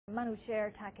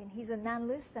Manouchehr Takin. He's an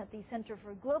analyst at the Center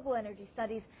for Global Energy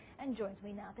Studies and joins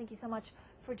me now. Thank you so much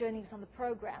for joining us on the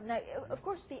program. Now, of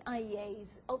course, the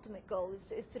IEA's ultimate goal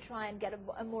is to try and get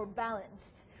a more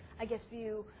balanced, I guess,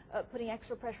 view, putting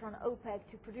extra pressure on OPEC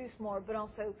to produce more, but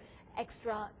also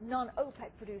extra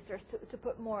non-OPEC producers to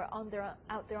put more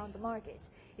out there on the market.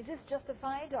 Is this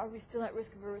justified? Are we still at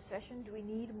risk of a recession? Do we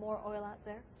need more oil out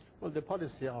there? Well, the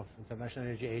policy of International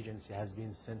Energy Agency has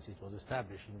been, since it was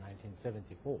established in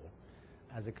 1974,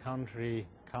 as a country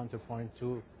counterpoint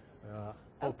to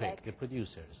OPEC, the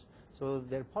producers. So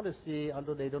their policy,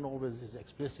 although they don't always is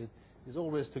explicit, is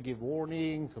always to give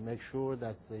warning, to make sure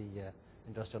that the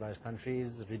industrialized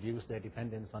countries reduce their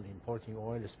dependence on importing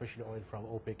oil, especially oil from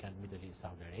OPEC and Middle East,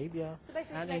 Saudi Arabia,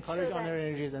 so and encourage other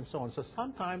energies and so on. So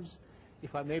sometimes,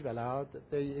 if I may be allowed,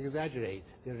 they exaggerate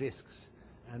the risks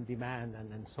and demand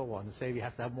and so on, say we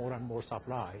have to have more and more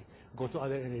supply, go to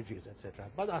other energies, etc.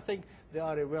 But I think they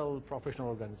are a well-professional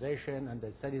organization, and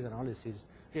the studies and analyses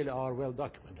really are well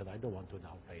documented. I don't want to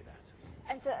downplay that.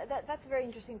 And so that's a very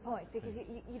interesting point, because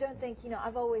you don't think,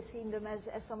 I've always seen them as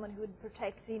someone who would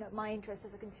protect, my interest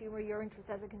as a consumer, your interest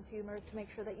as a consumer, to make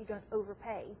sure that you don't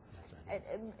overpay. That's right.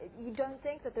 You don't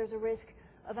think that there's a risk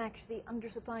of actually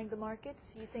undersupplying the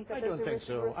markets? You think that there's a risk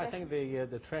of recession? I think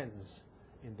the trends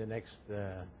in the next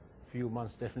few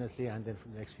months, definitely, and then for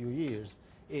the next few years,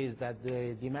 is that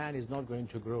the demand is not going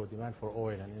to grow, demand for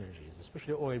oil and energies,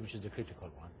 especially oil, which is the critical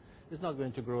one, is not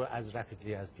going to grow as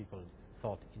rapidly as people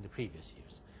thought in the previous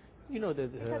years.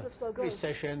 Because of slow growth.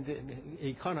 Recession, the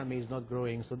economy is not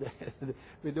growing, so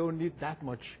we don't need that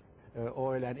much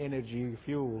oil and energy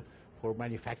fuel for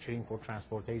manufacturing, for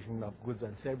transportation of goods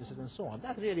and services and so on.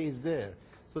 That really is there.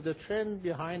 So the trend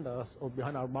behind us, or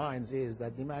behind our minds, is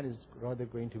that demand is rather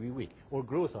going to be weak, or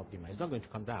growth of demand is not going to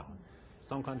come down.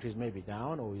 Some countries may be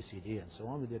down, OECD and so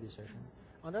on, with the recession.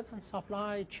 On the other hand,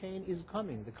 supply chain is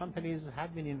coming. The companies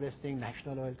have been investing,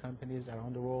 national oil companies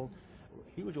around the world.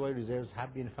 Huge oil reserves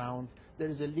have been found. There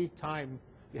is a lead time.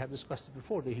 We have discussed it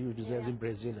before, the huge reserves in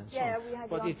Brazil and so on.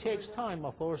 But it takes time,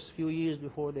 of course, a few years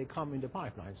before they come in the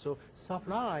pipeline. So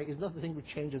supply is not the thing which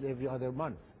changes every other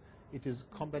month. It is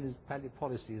companies'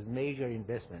 policies, major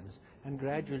investments, and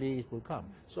gradually it will come.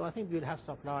 So I think we'll have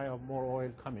supply of more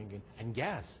oil coming in. And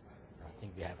gas, I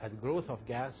think we have had growth of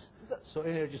gas, so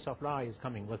energy supply is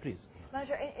coming. But please.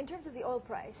 Manouchehr, in terms of the oil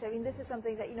price, this is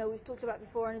something that we've talked about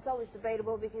before, and it's always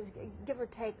debatable because, give or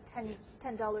take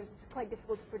 $10, it's quite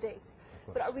difficult to predict.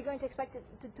 But are we going to expect it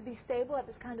to be stable at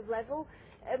this kind of level?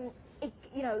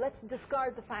 Let's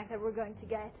discard the fact that we're going to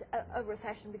get a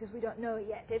recession, because we don't know it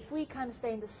yet. If we kind of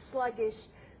stay in the sluggish,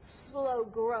 slow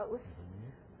growth,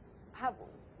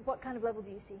 what kind of level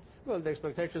do you see? Well, the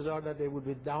expectations are that there would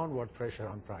be downward pressure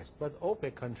on price. But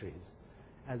OPEC countries,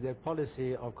 as their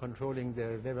policy of controlling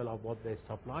their level of what they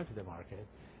supply to the market,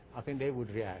 I think they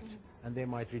would react, and they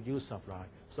might reduce supply.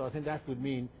 So I think that would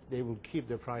mean they will keep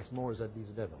the price more at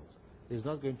these levels. There's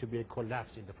not going to be a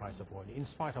collapse in the price of oil, in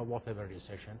spite of whatever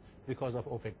recession, because of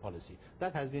OPEC policy.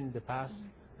 That has been in the past,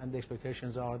 and the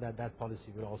expectations are that that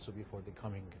policy will also be for the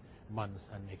coming months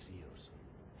and next years.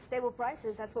 Stable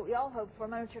prices, that's what we all hope for.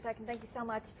 Manouchehr Takin, thank you so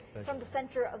much. Pleasure. From the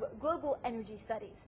Center of Global Energy Studies.